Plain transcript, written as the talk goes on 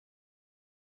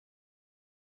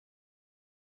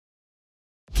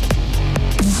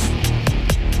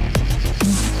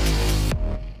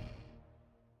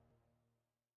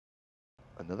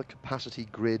Another capacity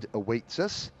grid awaits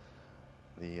us.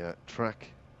 The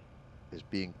track is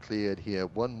being cleared here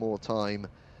one more time.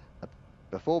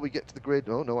 Before we get to the grid,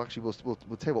 oh no, actually we'll tell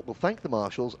you what, we'll thank the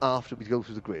marshals after we go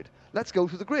through the grid. Let's go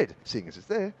through the grid, seeing as it's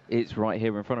there. It's right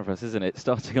here in front of us, isn't it?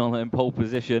 Starting on pole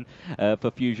position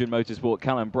for Fusion Motorsport,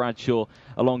 Callum Bradshaw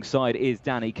alongside is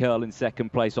Danny Curl in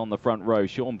second place on the front row.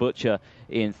 Sean Butcher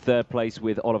in third place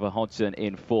with Oliver Hodgson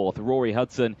in fourth. Rory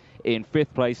Hudson in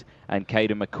fifth place, and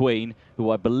Caden McQueen, who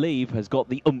I believe has got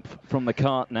the oomph from the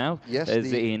kart now, yes,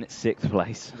 is in sixth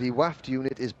place. The WAFT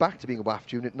unit is back to being a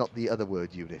WAFT unit, not the other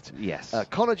word unit. Yes.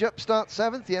 Connor Jupp starts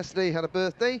seventh. Yesterday he had a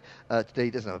birthday. Today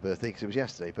he doesn't have a birthday because it was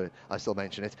yesterday, but I still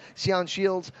mention it. Sian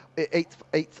Shields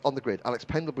eighth on the grid. Alex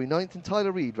Pendlebury ninth, and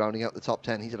Tyler Reid rounding out the top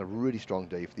 10. He's had a really strong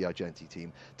day for the Argenti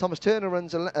team. Thomas Turner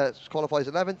qualifies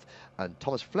 11th, and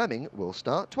Thomas Fleming will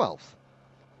start 12th.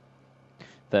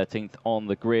 13th on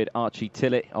the grid, Archie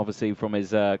Tillett, obviously from his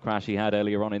crash he had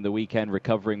earlier on in the weekend,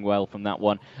 recovering well from that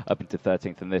one, up into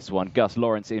 13th in this one. Gus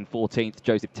Lawrence in 14th,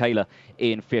 Joseph Taylor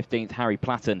in 15th, Harry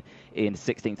Platten in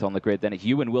 16th on the grid. Then it's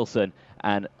Ewan Wilson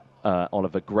and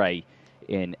Oliver Gray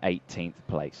in 18th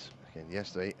place. Again,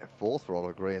 yesterday, fourth for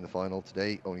Oliver Gray in the final.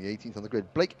 Today, only 18th on the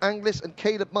grid. Blake Anglis and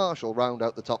Caleb Marshall round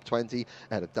out the top 20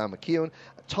 ahead of Dan McKeown.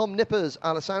 Tom Nippers,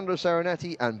 Alessandro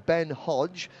Serenetti and Ben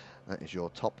Hodge. That is your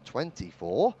top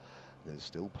 24. There's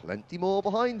still plenty more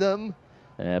behind them.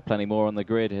 Plenty more on the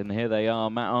grid, and here they are.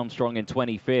 Matt Armstrong in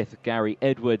 25th, Gary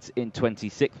Edwards in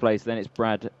 26th place. Then it's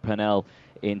Brad Pennell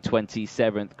in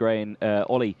 27th,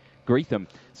 Ollie Greetham,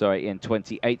 in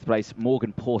 28th place.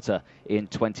 Morgan Porter in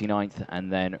 29th,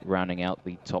 and then rounding out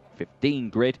the top 15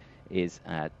 grid is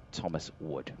Thomas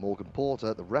Wood. Morgan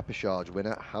Porter, the repechage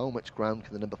winner. How much ground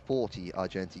can the number 40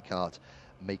 Argenti kart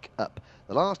make up?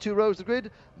 The last two rows of the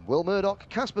grid, Will Murdoch,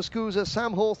 Casper Scusa,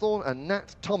 Sam Hawthorne and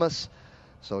Nat Thomas.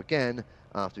 So again,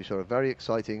 after we saw a very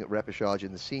exciting repechage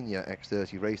in the senior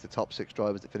X30 race, the top 6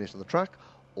 drivers that finished on the track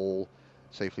all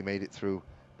safely made it through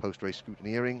post-race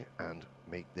scrutineering and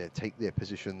take their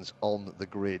positions on the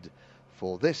grid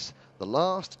for this, the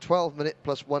last 12-minute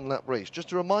plus 1 lap race. Just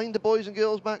to remind the boys and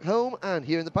girls back home and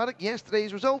here in the paddock,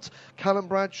 yesterday's results: Callum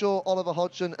Bradshaw, Oliver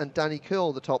Hodgson and Danny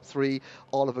Curl, the top 3.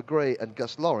 Oliver Gray and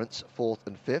Gus Lawrence, 4th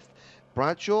and 5th.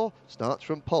 Bradshaw starts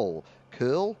from pole.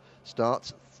 Curl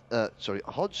starts,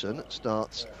 Hodgson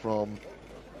starts from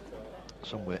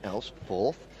somewhere else,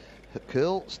 4th.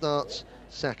 Curl starts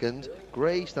 2nd.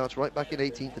 Gray starts right back in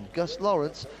 18th, and Gus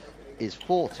Lawrence is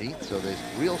 14th. So there's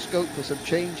real scope for some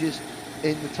changes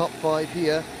in the top 5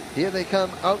 here. Here they come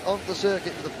out onto the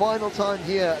circuit for the final time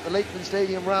here at the Lakeland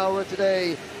Stadium, Rowrah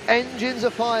today. Engines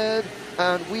are fired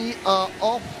and we are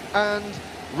off and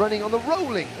running on the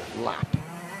rolling lap.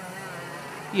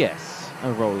 Yes,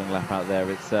 a rolling lap out there.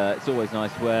 It's always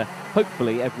nice where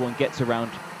hopefully everyone gets around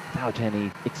without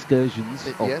any excursions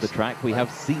off the track. We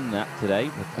have seen that today,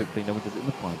 but hopefully no one does it in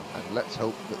the final. And let's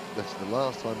hope that that's the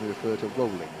last time we refer to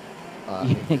rolling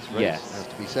in this race, yes, has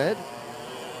to be said.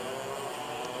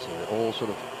 So they all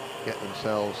sort of get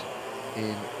themselves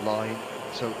in line.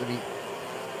 So, I mean,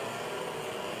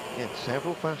 yeah,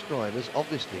 several fast drivers,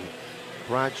 obviously.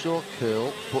 Bradshaw,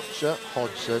 Curl, Butcher,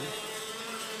 Hodgson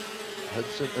and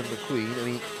McQueen. I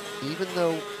mean, even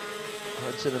though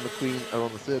Hudson and McQueen are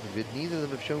on the third grid, neither of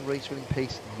them have shown race-winning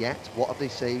pace yet. What have they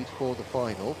saved for the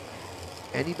final?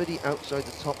 Anybody outside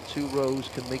the top 2 rows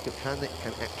can make a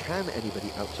can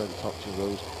anybody outside the top 2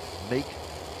 rows make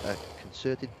a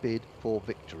concerted bid for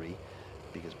victory?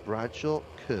 Because Bradshaw,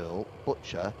 Curl,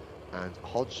 Butcher and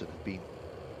Hodgson have been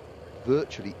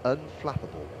virtually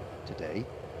unflappable today.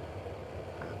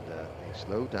 And they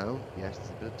slow down. Yes,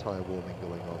 there's a bit of tyre warming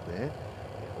going on there.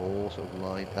 They all sort of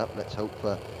line up. Let's hope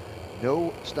for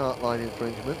no start line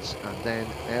infringements, and then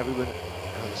everyone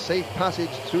has a safe passage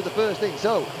through the first inning.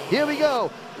 So here we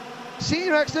go.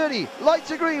 Senior X30,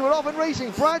 lights are green, we're off and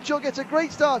racing. Bradshaw gets a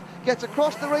great start, gets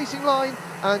across the racing line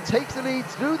and takes the lead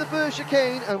through the first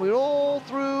chicane, and we're all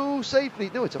through safely.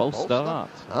 No, it's a false start.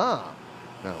 Ah,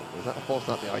 no, was that a false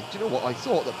start? Do you know what? I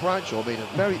thought that Bradshaw made a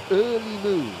very early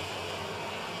move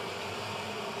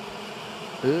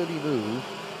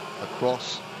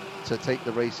across to take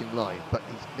the racing line, but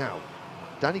he's now,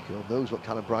 Danny Curl knows what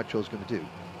Callum Bradshaw's going to do.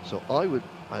 So I would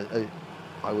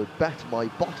bet my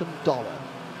bottom dollar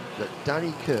that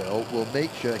Danny Curl will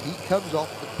make sure he comes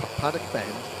off the paddock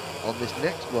bend on this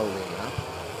next rolling lap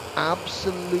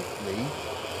absolutely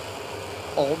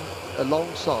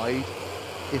alongside,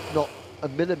 if not a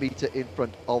millimetre in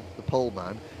front of the pole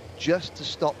man, just to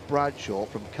stop Bradshaw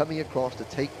from coming across to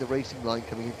take the racing line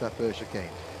coming into that first chicane.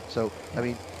 So, I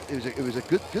mean, it was a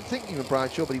good thinking from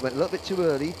Bradshaw, but he went a little bit too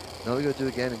early. Now we're going to do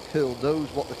it again, and Curl knows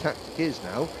what the tactic is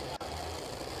now.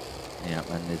 Yeah,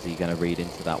 and is he going to read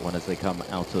into that one as they come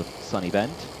out of Sunny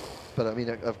Bend? But I mean,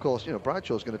 of course, you know,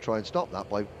 Bradshaw's going to try and stop that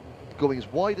by going as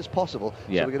wide as possible.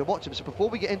 Yeah. So we're going to watch him. So before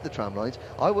we get into the tram lines,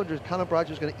 I wonder if Callum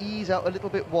Bradshaw's going to ease out a little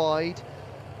bit wide.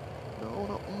 No,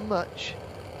 not much.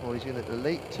 Or he's going to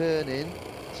late turn in.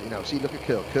 See now, see, look at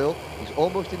Curl. Curl, he's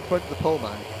almost in front of the pole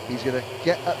man. He's going to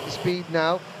get up to speed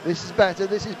now. This is better,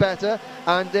 this is better.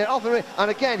 And they're off the race. And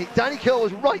again, Danny Curl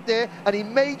was right there, and he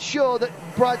made sure that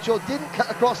Bradshaw didn't cut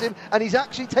across him, and he's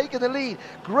actually taken the lead.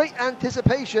 Great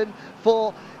anticipation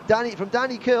from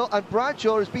Danny Curl, and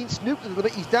Bradshaw has been snooped a little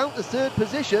bit. He's down to third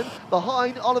position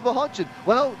behind Oliver Hodgson.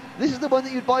 Well, this is the one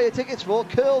that you'd buy your tickets for,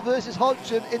 Curl versus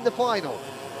Hodgson in the final.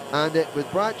 And with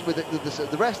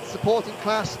the rest supporting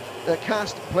cast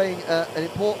playing an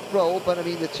important role, but I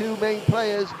mean the two main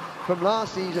players from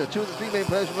last season, two of the three main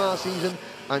players from last season,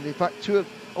 and in fact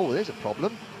there's a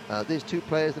problem. There's two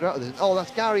players that are out. Oh,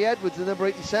 that's Gary Edwards, the number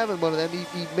 87, one of them.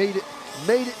 He made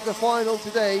it to the final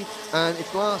today, and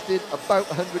it's lasted about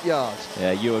 100 yards.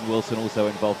 Yeah, Ewan Wilson also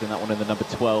involved in that one, and the number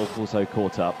 12 also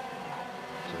caught up.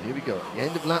 So here we go, at the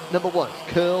end of lap number 1,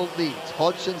 Curl leads,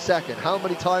 Hodgson second. How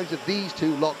many times have these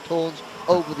two locked horns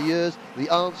over the years? The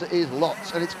answer is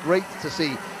lots, and it's great to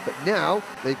see. But now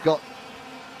they've got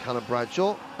Callum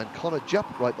Bradshaw and Connor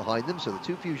Jupp right behind them, so the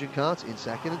two Fusion karts in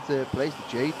second and third place.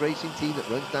 The Jade Racing team that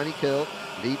runs Danny Curl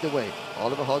lead the way.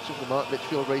 Oliver Hodgson from the Mark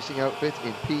Litchfield Racing outfit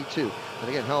in P2. And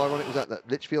again, how ironic was that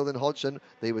Litchfield and Hodgson,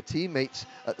 they were teammates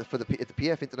at the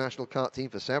PF International kart team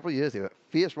for several years. They were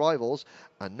fierce rivals,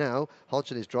 and now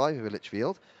Hodgson is driving with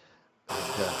Litchfield. And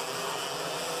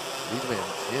lead the way.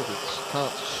 Here's the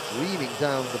karts streaming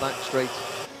down the back straight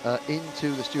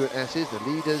into the Stuart S's. The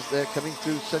leaders, they're coming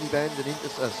through Sunny Bend and into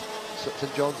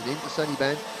St John's and into Sunny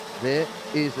Bend. There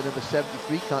is the number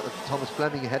 73 kart of Thomas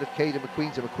Fleming ahead of Caden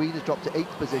McQueen. So McQueen has dropped to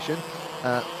 8th position.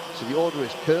 So the order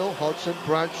is Curl, Hodgson,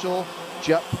 Bradshaw,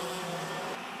 Jupp.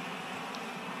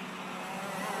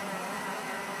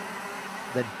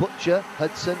 Then Butcher,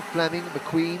 Hudson, Fleming,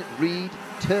 McQueen, Reed,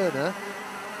 Turner.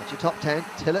 That's your top 10.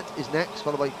 Tillett is next,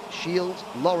 followed by Shields,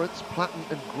 Lawrence, Platten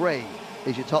and Gray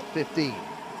is your top 15.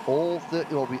 All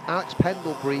 30, Alex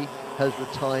Pendlebury has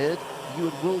retired.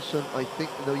 Ewan Wilson,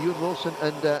 Ewan Wilson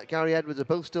and Gary Edwards are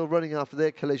both still running after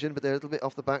their collision, but they're a little bit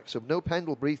off the back, so no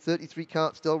Pendlebury, 33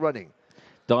 karts still running.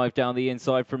 Dive down the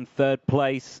inside from third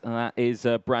place, and that is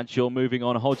Bradshaw moving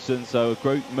on Hodgson, so a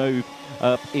great move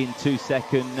up into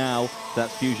second now.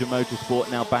 That's Fusion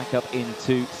Motorsport now back up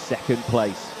into second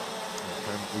place.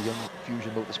 And the young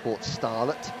Fusion Motorsport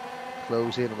starlet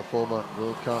close in on the former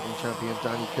World Karting Champion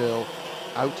Danny Curl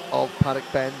out of Paddock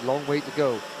Bend. Long way to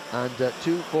go. And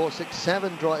 2, 4, 6,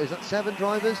 7 drivers. Is that 7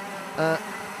 drivers?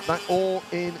 Back all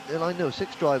in, I know,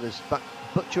 6 drivers. Back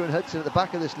Butcher and Hudson at the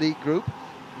back of this lead group.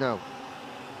 Now,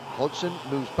 Hodgson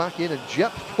moves back in, and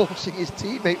Jupp forcing his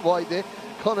teammate wide there.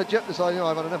 Connor Jupp deciding,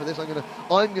 I've had enough of this. I'm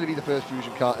going to be the first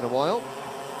Fusion kart in a while.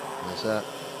 There's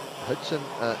Hudson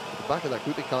at the back of that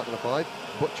group in kart number 5.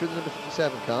 Butcher in the number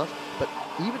 57 kart. But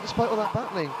even despite all that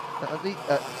battling,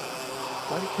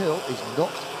 Danny Curl is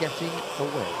not getting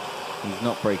away. He's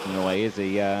not breaking away, is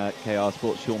he? KR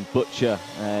Sports' Sean Butcher,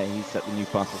 he's set the new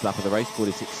fastest lap of the race,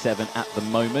 46.7 at the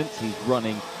moment. He's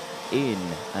running in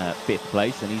 5th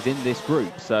place, and he's in this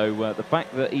group. So the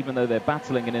fact that even though they're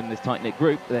battling and in this tight-knit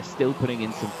group, they're still putting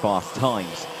in some fast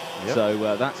times. Yep.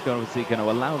 So that's obviously going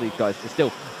to allow these guys to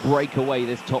still break away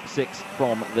this top 6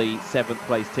 from the 7th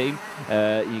place team.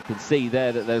 You can see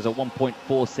there that there's a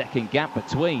 1.4 second gap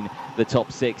between the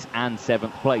top 6 and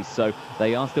 7th place, so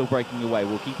they are still breaking away.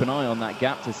 We'll keep an eye on that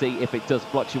gap to see if it does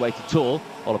fluctuate at all.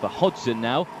 Oliver Hodgson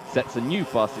now sets a new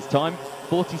fastest time,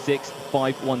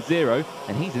 46.510,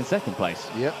 and he's in 2nd place.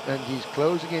 Yep, and he's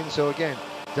closing in. So again,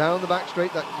 down the back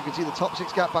straight, that you can see the top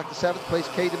 6 gap back to 7th place.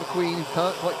 Caden McQueen, who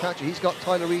can't quite catch it. He's got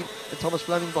Tyler Reed and Thomas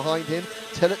Fleming behind him.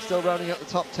 Tillett still rounding out the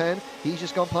top 10. He's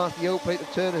just gone past the O-plate of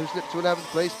Turner, who slipped to 11th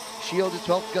place. Shields is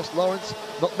 12th. Gus Lawrence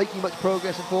not making much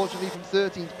progress, unfortunately, from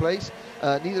 13th place.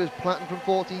 Neither is Platten from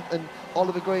 14th, and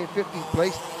Oliver Gray in 15th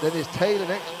place. Then there's Taylor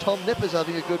next. Tom Nipper's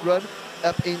having a good run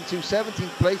up into 17th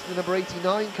place in the number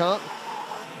 89 kart.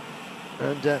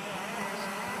 And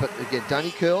but again,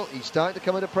 Danny Curl, he's starting to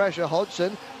come under pressure.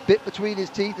 Hodgson, bit between his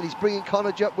teeth, and he's bringing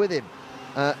Connor Jupp with him.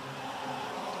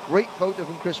 Great photo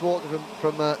from Chris Walker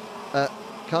from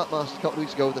Kartmasters a couple of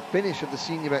weeks ago, the finish of the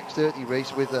Senior X30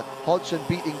 race with Hodgson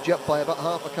beating Jupp by about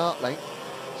half a kart length.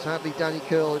 Sadly, Danny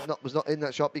Curl was not in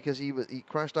that shot because he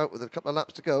crashed out with a couple of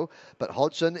laps to go. But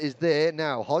Hodgson is there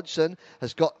now. Hodgson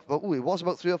has got, it was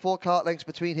about 3 or 4 kart lengths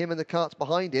between him and the karts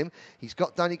behind him. He's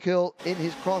got Danny Curl in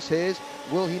his crosshairs.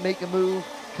 Will he make a move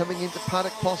coming into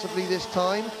paddock possibly this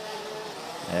time?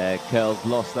 Curl's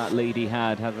lost that lead he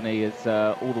had, hasn't he? It's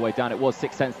all the way down. It was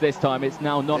 6 tenths this time. It's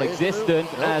now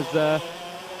non-existent as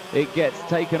it gets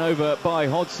taken over by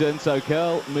Hodgson. So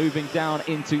Curl moving down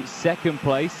into second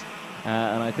place.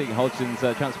 And I think Hodgson's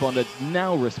transponder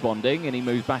now responding, and he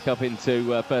moves back up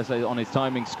into first on his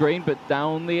timing screen. But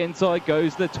down the inside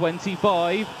goes the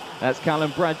 25. That's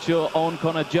Callum Bradshaw on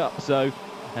Connor Jupp. So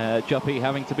Juppy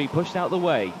having to be pushed out the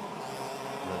way.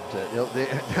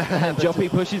 And Juppy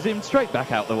pushes him straight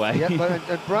back out the way. Yeah,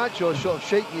 and Bradshaw's sort of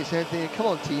shaking his head thinking, come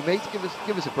on teammates, give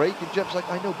us a break. And Jupp's like,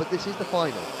 I know, but this is the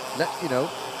final. Let's, you know,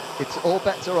 it's all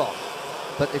bets are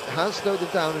off. But it has slowed them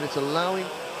down, and it's allowing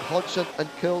Hodgson and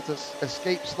Curl to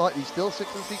escape slightly. Still 6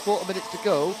 3/4 minutes to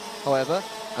go, however.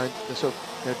 And so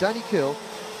now Danny Curl,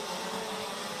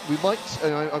 we might,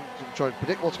 I'm trying to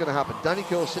predict what's going to happen. Danny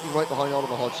Curl is sitting right behind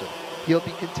Oliver Hodgson. He'll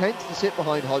be content to sit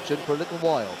behind Hodgson for a little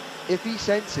while. If he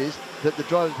senses that the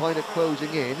drivers behind are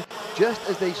closing in, just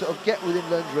as they sort of get within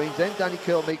lunge range, then Danny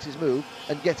Curl makes his move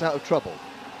and gets out of trouble.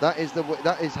 That is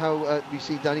how we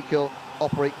see Danny Curl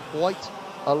operate quite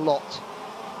a lot.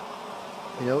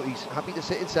 You know, he's happy to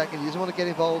sit in second. He doesn't want to get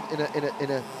involved in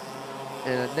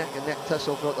a neck-and-neck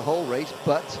tussle throughout the whole race.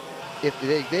 But if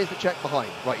there's the check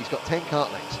behind, right, he's got 10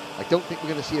 kart lengths. I don't think we're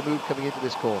going to see a move coming into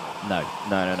this corner. No.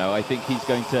 I think he's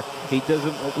going to. He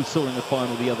doesn't. What we saw in the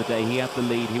final the other day, he had the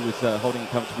lead. He was holding it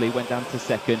comfortably. Went down to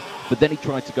second, but then he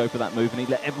tried to go for that move, and he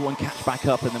let everyone catch back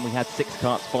up. And then we had 6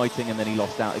 karts fighting, and then he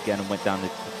lost out again and went down to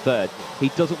third. He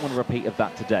doesn't want a repeat of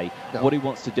that today. No. What he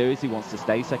wants to do is he wants to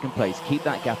stay second place, keep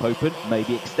that gap open,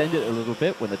 maybe extend it a little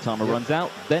bit when the timer runs out,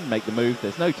 then make the move.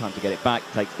 There's no time to get it back.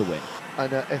 Takes the win.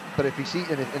 And if he sees,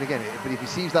 if he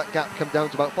sees that gap come down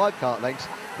to about 5 kart lengths,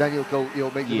 then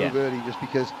he'll make the move early, just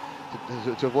because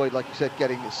to avoid, like you said,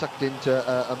 getting sucked into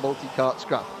a multi-kart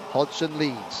scrap. Hodgson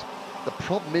leads. The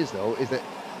problem is, though, is that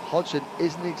Hodgson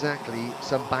isn't exactly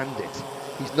some bandit.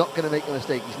 He's not going to make a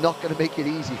mistake. He's not going to make it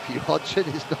easy for you. Hodgson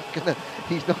is not going to.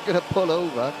 He's not going to pull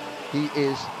over. He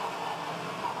is.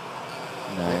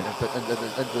 No. And the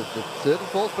third and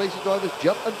fourth place drivers,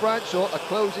 Jupp and Bradshaw, are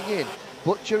closing in.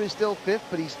 Butcher is still 5th,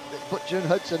 but Butcher and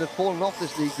Hudson have fallen off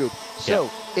this league group. So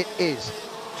it is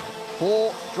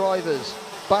 4 drivers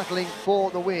battling for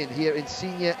the win here in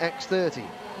Senior X30.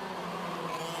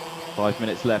 5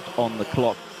 minutes left on the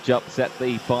clock. Jupp set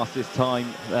the fastest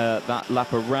time that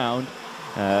lap around,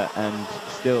 and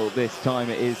still this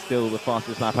time it is still the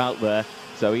fastest lap out there.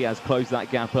 So he has closed that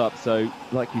gap up. So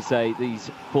like you say, these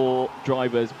 4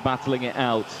 drivers battling it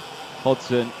out.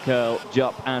 Hodgson, Curl,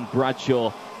 Jupp and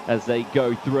Bradshaw as they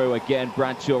go through. Again,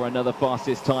 Bradshaw another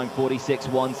fastest time,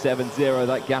 46.170.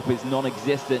 That gap is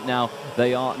non-existent now.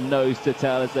 They are nose to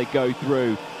tail as they go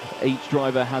through. Each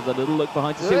driver has a little look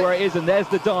behind to see where it is, and there's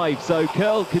the dive. So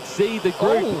Curl could see the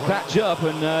group catch up,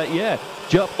 and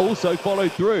Jupp also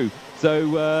followed through.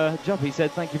 So Jupp, he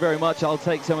said, thank you very much, I'll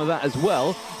take some of that as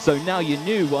well. So now your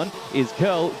new one is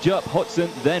Curl, Jupp, Hodgson,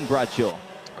 then Bradshaw.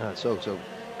 So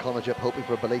Connor Jupp hoping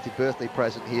for a belated birthday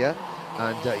present here.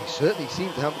 And he certainly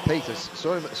seemed to have the pace.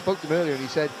 I spoke to him earlier, and he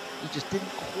said he just didn't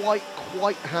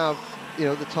quite have, you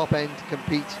know, the top end to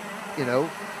compete, you know,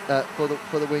 for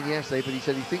the win yesterday. But he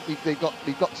said he thinks we've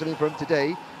got something for him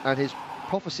today, and his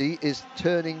prophecy is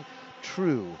turning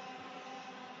true.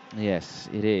 Yes,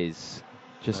 it is.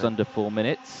 Just under 4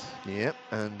 minutes. Yep,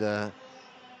 and there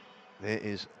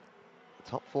is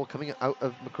the top 4 coming out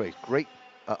of McRae's. Great,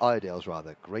 Iredale's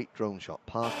rather. Great drone shot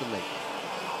past the lake.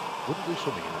 Wouldn't do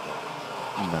swimming in it though.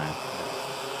 No.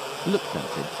 Looks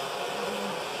tempting.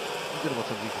 You don't know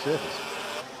what's underneath the surface.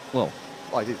 Well,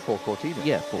 I did 4 Cortina.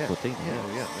 Yeah, 4 Cortina.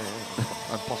 Yeah.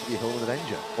 And possibly a Hillman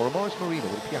Avenger or a Morris Marina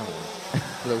with a piano in it.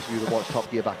 For those of you that watched Top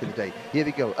Gear back in the day. Here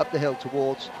we go, up the hill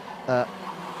towards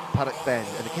Paddock Bend.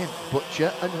 And again,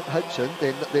 Butcher and Hudson,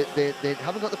 they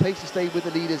haven't got the pace to stay with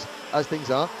the leaders as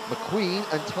things are. McQueen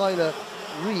and Tyler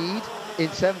Reid in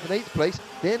 7th and 8th place.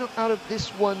 They're not out of this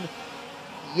one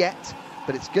yet,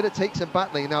 but it's going to take some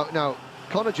battling. Now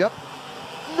Connor Jupp,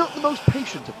 not the most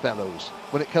patient of fellows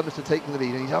when it comes to taking the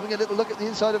lead, and he's having a little look at the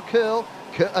inside of Curl,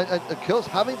 and Curl's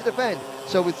having to defend.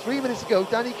 So with 3 minutes to go,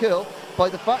 Danny Curl, by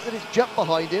the fact that it's Jupp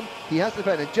behind him, he has to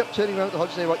defend, and Jupp turning around to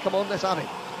Hodge saying, right, come on, let's have it.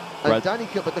 And Danny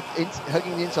Curl, but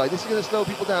hugging the inside. This is going to slow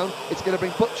people down. It's going to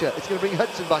bring Butcher, it's going to bring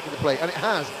Hudson back into play, and it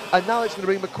has. And now it's going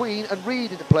to bring McQueen and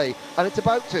Reid into play, and it's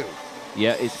about to.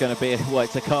 Yeah, it's going to be,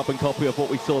 it's a carbon copy of what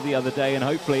we saw the other day, and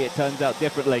hopefully it turns out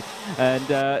differently.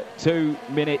 And 2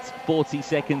 minutes, 40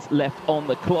 seconds left on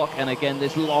the clock, and again,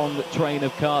 this long train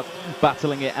of karts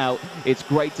battling it out. It's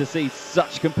great to see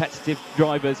such competitive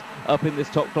drivers up in this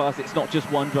top class. It's not just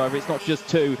one driver, it's not just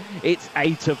 2, it's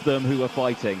 8 of them who are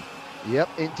fighting. Yep,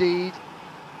 indeed.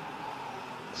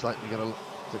 It's like we're going to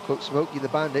To quote Smokey the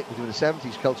Bandit, we're doing a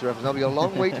 70s culture reference. Now we've got a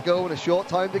long way to go and a short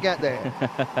time to get there.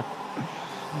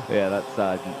 Yeah, that's,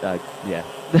 yeah.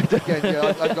 Again,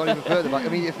 yeah, I've gone even further back. I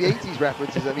mean, if the 80s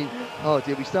references, I mean, oh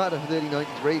dear, we started off with early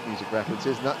 90s rave music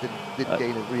references, and that didn't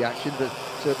gain a reaction. But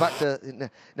so back to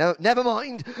now, never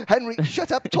mind, Henry,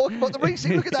 shut up, talk about the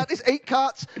racing. Look at that, there's 8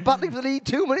 karts battling for the lead,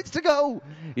 2 minutes to go.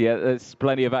 Yeah, there's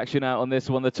plenty of action out on this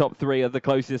one. The top 3 are the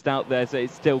closest out there, so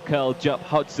it's still Curl, Jupp,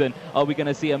 Hudson. Are we going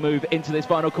to see a move into this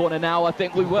final corner now? I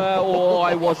think we were. Oh,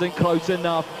 I wasn't close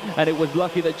enough, and it was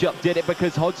lucky that Jupp did it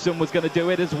because Hodgson was going to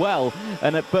do it as well.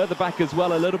 And further back as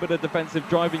well, a little bit of defensive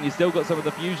driving. You still got some of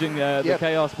the Fusion, the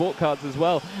KR Sport cards as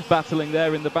well, battling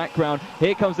there in the background.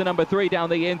 Here comes the number 3 down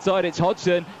the inside. It's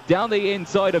Hodgson down the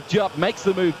inside of Jupp, makes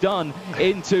the move done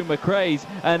into McRae's,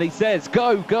 and he says,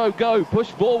 go, go, go, push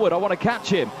forward, I want to catch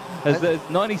him. As there's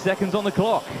 90 seconds on the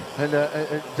clock. And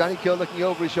Danny Curl looking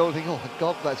over his shoulder thinking, oh, thank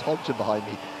God that's Hodgson behind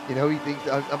me. You know, he thinks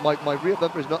my rear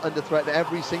bumper is not under threat at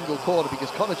every single corner because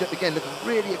Connor Jupp, again, looking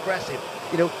really aggressive.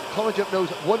 You know, Connor Jupp knows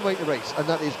one way to race, and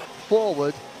that is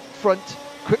forward, front,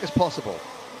 quick as possible.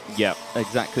 Yeah,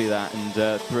 exactly that.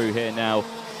 And through here now,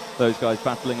 those guys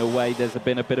battling away. There's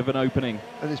been a bit of an opening.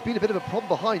 And there's been a bit of a problem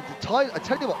behind. I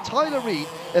tell you what, Tyler Reid,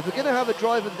 if we're going to have a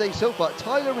driver of the day so far,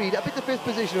 Tyler Reid up in the 5th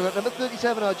position on that number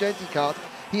 37 Argenti kart.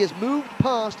 He has moved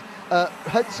past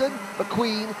Hudson,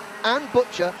 McQueen and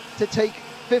Butcher to take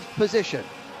 5th position.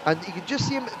 And you can just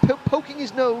see him poking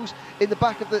his nose in the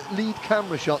back of the lead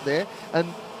camera shot there. And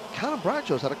Callum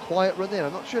Bradshaw's had a quiet run there.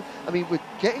 I'm not sure. I mean, we're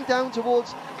getting down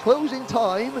towards closing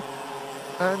time.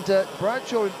 And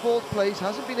Bradshaw in 4th place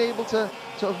hasn't been able to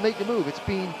sort of make a move. It's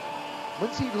been,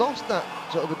 once he lost that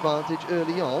sort of advantage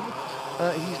early on,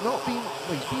 he's not been,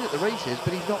 well, he's been at the races,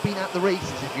 but he's not been at the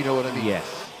races, if you know what I mean.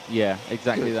 Yes, yeah,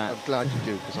 exactly. Good. That. I'm glad you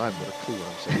do, because I haven't got a clue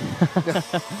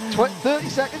what I'm saying. 30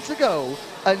 seconds to go,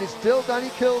 and it's still Danny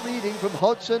Curl leading from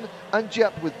Hodgson and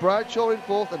Jupp, with Bradshaw in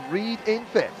 4th and Reid in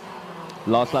 5th.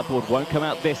 Last lap board won't come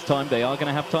out this time. They are going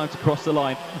to have time to cross the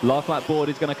line. Last lap board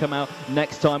is going to come out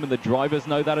next time, and the drivers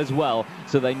know that as well.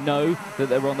 So they know that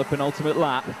they're on the penultimate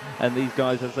lap. And these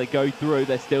guys, as they go through,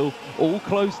 they're still all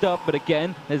closed up. But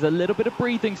again, there's a little bit of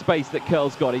breathing space that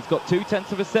Curl's got. He's got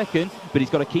 0.2 of a second, but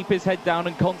he's got to keep his head down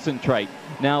and concentrate.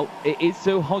 Now, it is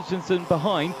still Hodgson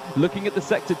behind. Looking at the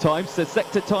sector times, so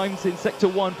sector times in Sector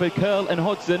 1 for Curl and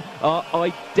Hodgson are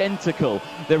identical.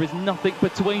 There is nothing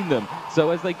between them.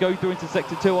 So as they go through into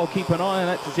Sector 2, I'll keep an eye on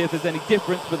that to see if there's any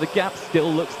difference, but the gap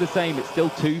still looks the same. It's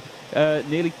still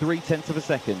nearly 0.3 of a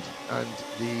second. And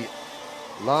the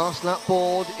last lap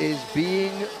board is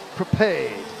being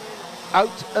prepared.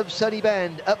 Out of Sunny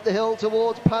Bend, up the hill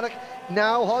towards Paddock.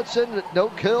 Now Hodgson, no,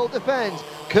 Curl defends.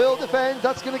 Curl defends,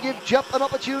 that's going to give Jupp an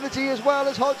opportunity as well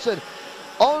as Hodgson.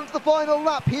 On to the final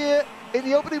lap here in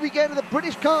the opening weekend of the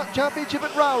British Kart Championship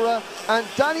at Rowrah. And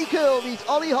Danny Curl meets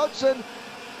Ollie Hodgson,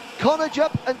 Connor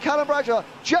Jupp and Callum Bradshaw.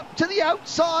 Jupp to the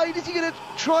outside. Is he going to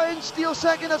try and steal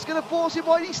second? That's going to force him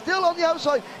wide. He's still on the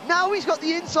outside. Now he's got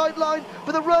the inside line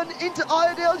for the run into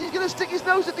Iredale. He's going to stick his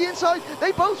nose at the inside.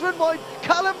 They both run wide.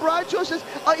 Callum Bradshaw says,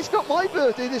 it's not my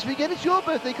birthday this weekend, it's your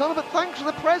birthday, Connor, but thanks for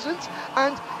the presents.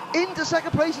 And into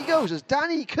second place he goes as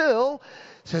Danny Curl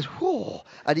says, whoa,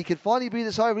 and he can finally breathe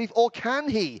a sigh of relief, or can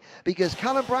he? Because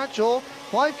Callum Bradshaw,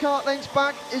 5 kart lengths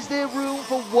back, is there room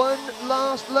for one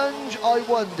last lunge, I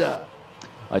wonder?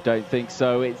 I don't think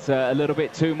so. It's a little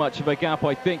bit too much of a gap.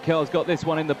 I think Curl's got this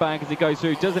one in the bag as he goes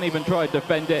through. Doesn't even try to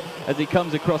defend it as he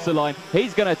comes across the line.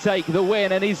 He's going to take the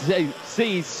win, and he's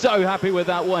so happy with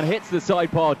that one. Hits the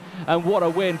side pod, and what a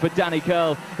win for Danny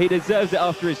Curl. He deserves it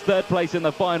after his 3rd place in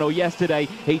the final yesterday.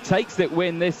 He takes the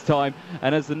win this time,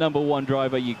 and as the #1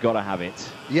 driver, you've got to have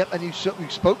it. Yep, and you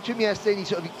spoke to him yesterday,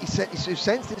 and he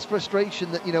sensed his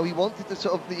frustration that, you know, he wanted to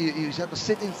sort of, he had to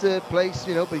sit in 3rd place,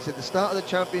 you know, but he said at the start of the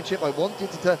championship, I wanted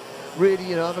to really,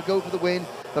 you know, have a go for the win,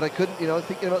 but I couldn't, you know,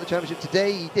 thinking about the championship.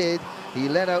 Today he did. He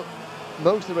led out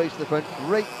most of the race to the front.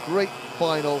 Great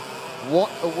final. What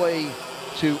a way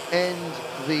to end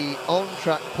the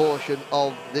on-track portion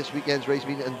of this weekend's race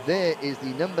meeting. And there is the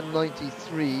number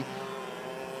 93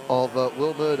 of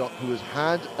Will Murdoch, who has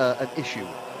had an issue.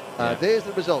 There's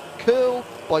the result. Curl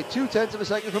by 0.2 of a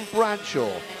second from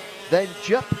Bradshaw. Then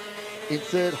Jupp in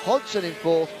 3rd, Hodgson in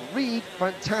 4th, Reid,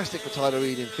 fantastic for Tyler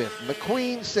Reid in 5th,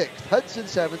 McQueen 6th, Hudson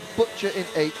 7th, Butcher in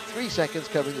 8th, 3 seconds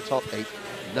covering the top 8,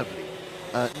 lovely.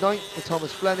 9th for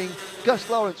Thomas Fleming. Gus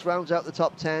Lawrence rounds out the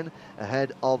top 10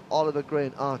 ahead of Oliver Gray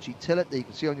and Archie Tillett. There you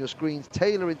can see on your screens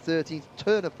Taylor in 13th,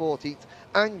 Turner 14th,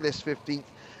 Anglis 15th,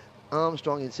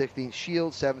 Armstrong in 16th,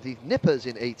 Shields 17th, Nippers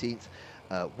in 18th,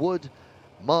 Wood,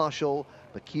 Marshall,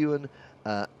 McEwen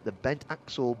The bent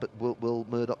axle, but Will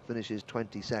Murdoch finishes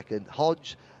 22nd.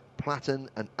 Hodge, Platten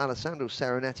and Alessandro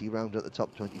Serenetti round at the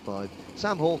top 25.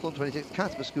 Sam Hawthorne 26th,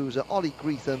 Casper Scusa, Ollie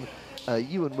Greetham,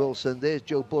 Ewan Wilson. There's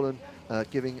Joe Bullen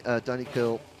giving Danny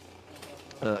Curl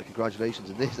congratulations.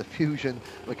 And there's the Fusion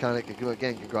mechanic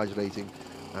again congratulating.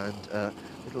 And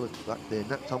little look back there,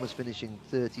 Nat Thomas finishing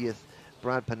 30th,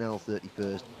 Brad Pennell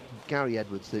 31st, Gary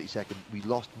Edwards 32nd. We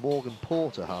lost Morgan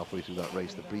Porter halfway through that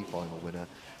race, the pre-final winner,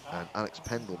 and Alex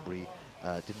Pendlebury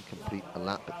didn't complete a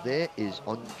lap. But there is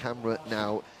on camera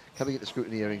now, coming into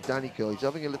scrutineering, Danny Curl. He's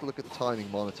having a little look at the timing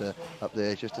monitor up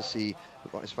there just to see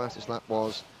what his fastest lap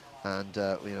was, and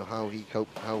you know, how he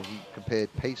coped, how he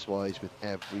compared pace-wise with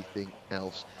everything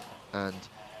else. And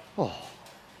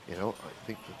you know, I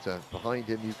think that behind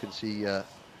him you can see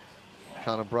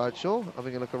Callum Bradshaw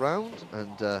having a look around,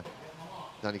 and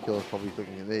Danny Curl's probably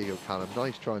thinking, there you go, Callum,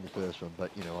 nice trying the first one, but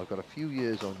you know, I've got a few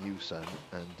years on you, son,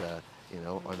 and you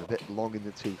know, I'm a bit long in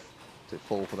the tooth to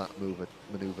fall for that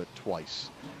manoeuvre twice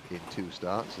in 2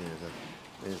 starts.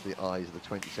 There's the eyes of the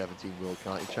 2017 World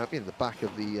Karting Champion. The back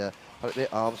of the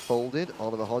their arms folded,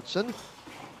 Oliver Hodgson.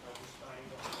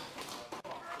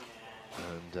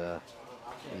 And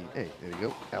hey, there we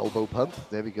go, elbow pump.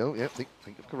 There we go. Yeah, think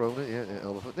of Corona. Yeah,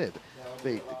 elbow pump. There.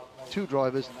 The 2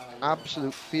 drivers,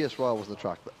 absolute fierce rivals on the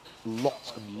track, but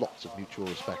lots and lots of mutual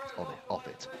respect on it, off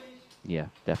it. Yeah,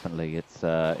 definitely. It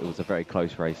was a very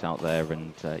close race out there,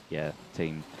 and yeah,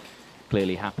 team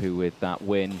clearly happy with that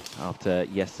win after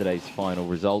yesterday's final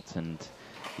result, and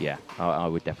yeah, I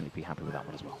would definitely be happy with that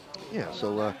one as well. Yeah,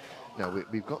 so now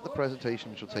we've got the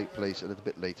presentation which will take place a little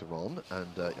bit later on,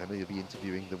 and I know you'll be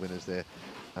interviewing the winners there,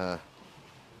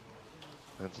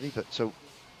 Anthony. But so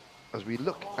as we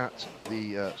look at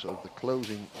the sort of the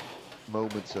closing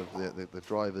moments of the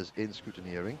drivers in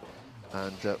scrutineering,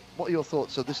 and what are your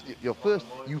thoughts? So this, your first,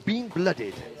 you've been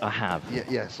blooded. I have. Yeah,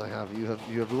 yes, I have.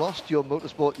 You have lost your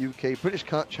Motorsport UK British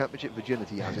Kart Championship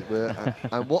virginity, as it were.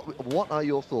 And what are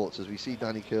your thoughts as we see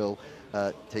Danny Curl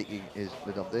taking his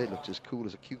lid off there? It looks as cool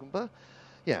as a cucumber.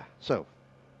 Yeah. So,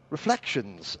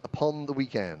 reflections upon the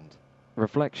weekend.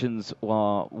 Reflections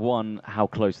are, one, how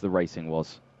close the racing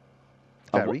was.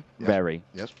 Very. Yes. Very.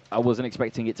 Yes. I wasn't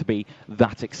expecting it to be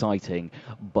that exciting,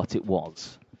 but it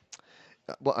was.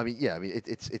 Well, I mean, yeah, I mean,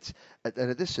 it's and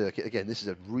at this circuit again, this is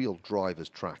a real driver's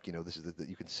track. You know, this is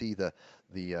you can see the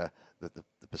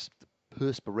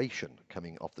perspiration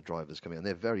coming off the drivers coming, and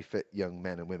they're very fit young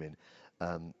men and women.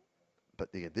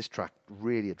 But this track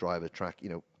really a driver's track.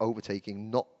 You know,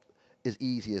 overtaking not as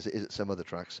easy as it is at some other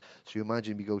tracks. So you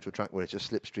imagine we go to a track where it's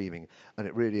just slipstreaming, and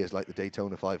it really is like the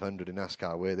Daytona 500 in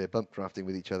NASCAR, where they're bump drafting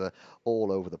with each other all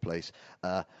over the place.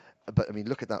 But I mean,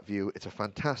 look at that view. It's a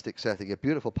fantastic setting, a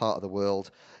beautiful part of the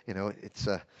world. You know, it's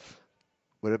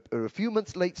we're a few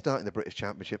months late starting the British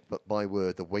Championship, but my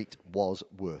word, the wait was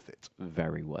worth it.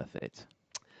 Very worth it.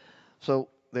 So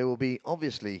there will be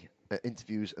obviously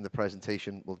interviews, and the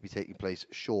presentation will be taking place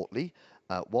shortly.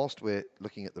 Whilst we're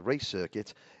looking at the race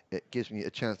circuit, it gives me a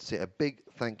chance to say a big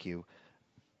thank you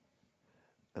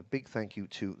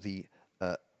to the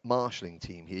marshalling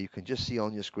team here. You can just see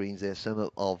on your screens there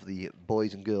some of the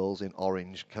boys and girls in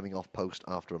orange coming off post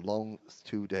after a long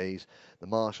 2 days. The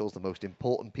marshals, the most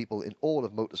important people in all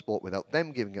of motorsport. Without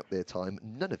them giving up their time,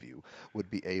 none of you would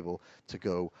be able to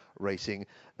go racing.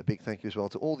 A big thank you as well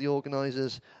to all the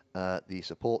organisers, the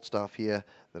support staff here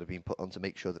that have been put on to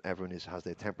make sure that everyone has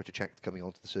their temperature checked coming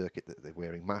onto the circuit, that they're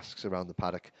wearing masks around the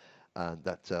paddock, and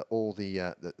that all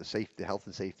the health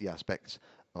and safety aspects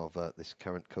of this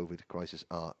current COVID crisis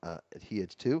are adhered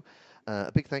to. A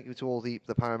big thank you to all the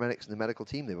paramedics and the medical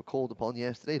team. They were called upon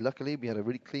yesterday. Luckily, we had a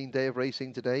really clean day of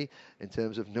racing today in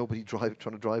terms of nobody trying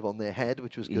to drive on their head,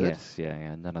 which was good. Yes,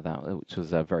 yeah, none of that, which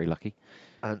was very lucky.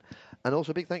 And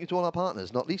also a big thank you to all our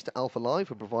partners, not least to Alpha Live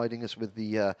for providing us with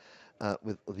the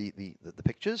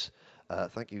pictures.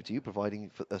 Thank you to you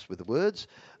providing us with the words.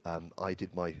 I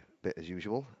did my bit as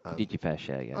usual. Did your fair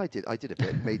share, yeah? I did a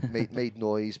bit. made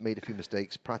noise, made a few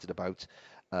mistakes, prated about.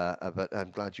 But I'm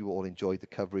glad you all enjoyed the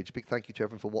coverage. Big thank you to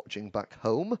everyone for watching back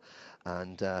home,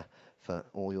 and for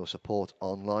all your support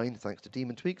online. Thanks to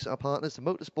Demon Tweaks, our partners, to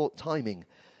Motorsport Timing,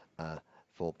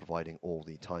 for providing all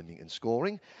the timing and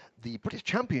scoring. The British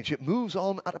Championship moves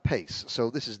on at a pace. So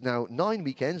this is now 9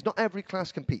 weekends. Not every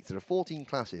class competes. There are 14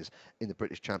 classes in the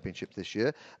British Championship this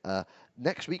year.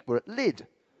 Next week we're at Lydd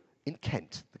in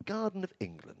Kent, the Garden of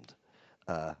England,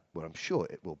 where I'm sure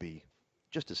it will be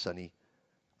just as sunny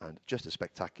and just as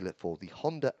spectacular for the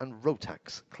Honda and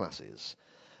Rotax classes.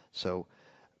 So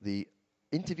the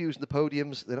interviews and the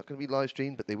podiums, they're not going to be live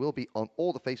streamed, but they will be on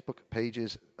all the Facebook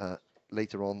pages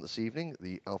later on this evening.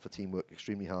 The Alpha team worked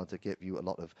extremely hard to give you a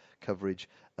lot of coverage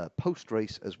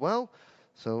post-race as well.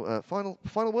 So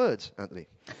final words, Anthony.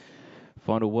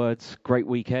 Final words, great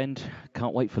weekend.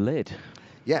 Can't wait for Lid.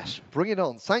 Yes, bring it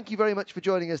on. Thank you very much for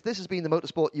joining us. This has been the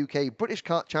Motorsport UK British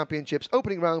Kart Championships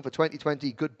opening round for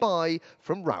 2020. Goodbye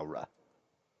from Rowrah.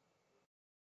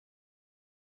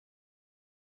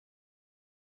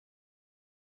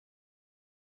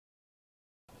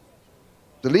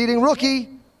 The leading rookie,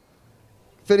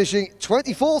 finishing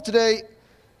 24th today,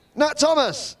 Nat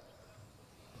Thomas.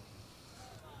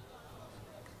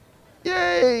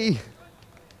 Yay!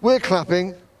 We're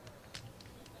clapping.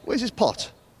 Where's his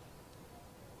pot?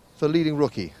 For leading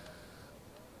rookie.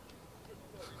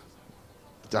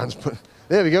 Dan's put,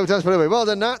 there we go, Dan's put it away. Well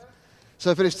done, Nat.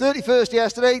 So finished 31st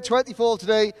yesterday, 24th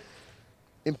today.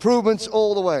 Improvements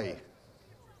all the way.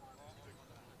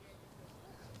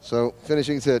 So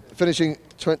finishing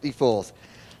 24th.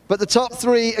 But the top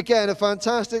three, again, a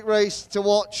fantastic race to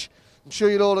watch. I'm sure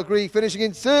you'll all agree. Finishing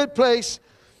in 3rd place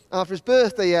after his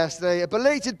birthday yesterday. A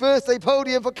belated birthday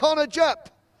podium for Connor Jupp.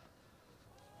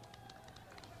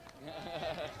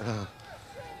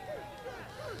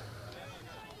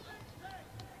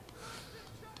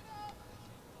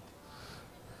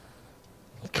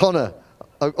 Connor,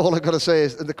 all I've got to say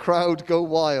is, and the crowd go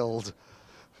wild.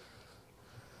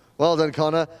 Well done,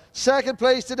 Connor. 2nd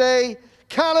place today,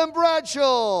 Callum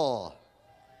Bradshaw.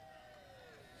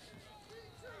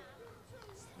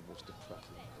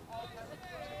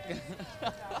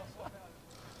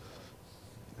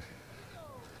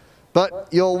 But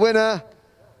your winner,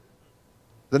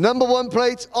 the #1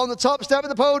 plate on the top step of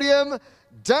the podium,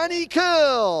 Danny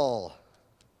Curl.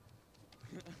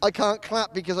 I can't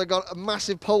clap because I got a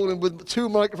massive pole with 2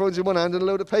 microphones in one hand and a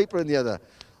load of paper in the other.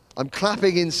 I'm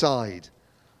clapping inside.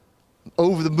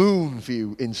 Over the moon for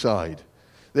you inside.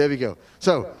 There we go.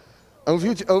 So,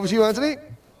 over to you, Anthony.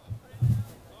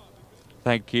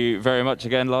 Thank you very much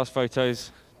again. Last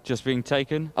photos just being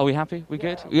taken. Are we happy? We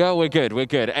good? Yeah, we're good. We're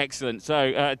good. Excellent.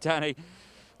 So, Danny,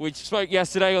 we spoke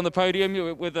yesterday on the podium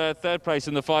with 3rd place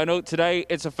in the final. Today,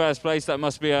 it's a 1st place. That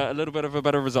must be a little bit of a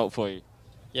better result for you.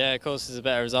 Yeah, of course, it's a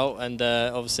better result, and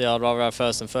obviously I'd rather have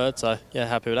 1st and 3rd. So, yeah,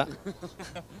 happy with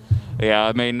that. Yeah,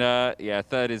 I mean, yeah,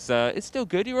 3rd is it's still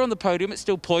good. You're on the podium. It's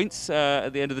still points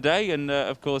at the end of the day. And,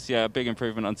 of course, yeah, a big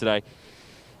improvement on today.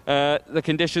 The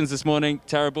conditions this morning,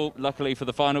 terrible. Luckily for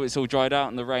the final, it's all dried out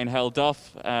and the rain held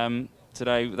off.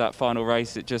 Today, that final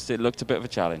race, it looked a bit of a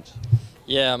challenge.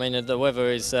 Yeah, I mean, the weather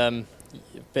is a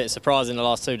bit surprising the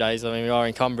last 2 days. I mean, we are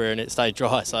in Cumbria and it stayed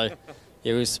dry, so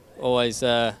it was always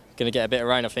going to get a bit of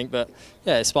rain, I think. But,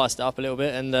 yeah, it spiced it up a little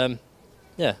bit. And,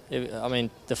 yeah, I mean,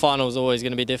 the final was always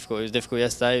going to be difficult. It was difficult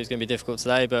yesterday, it was going to be difficult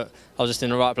today, but I was just in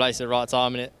the right place at the right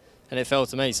time and it fell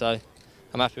to me, so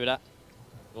I'm happy with that.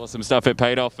 Awesome stuff, it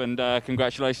paid off, and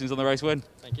congratulations on the race win.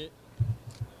 Thank you.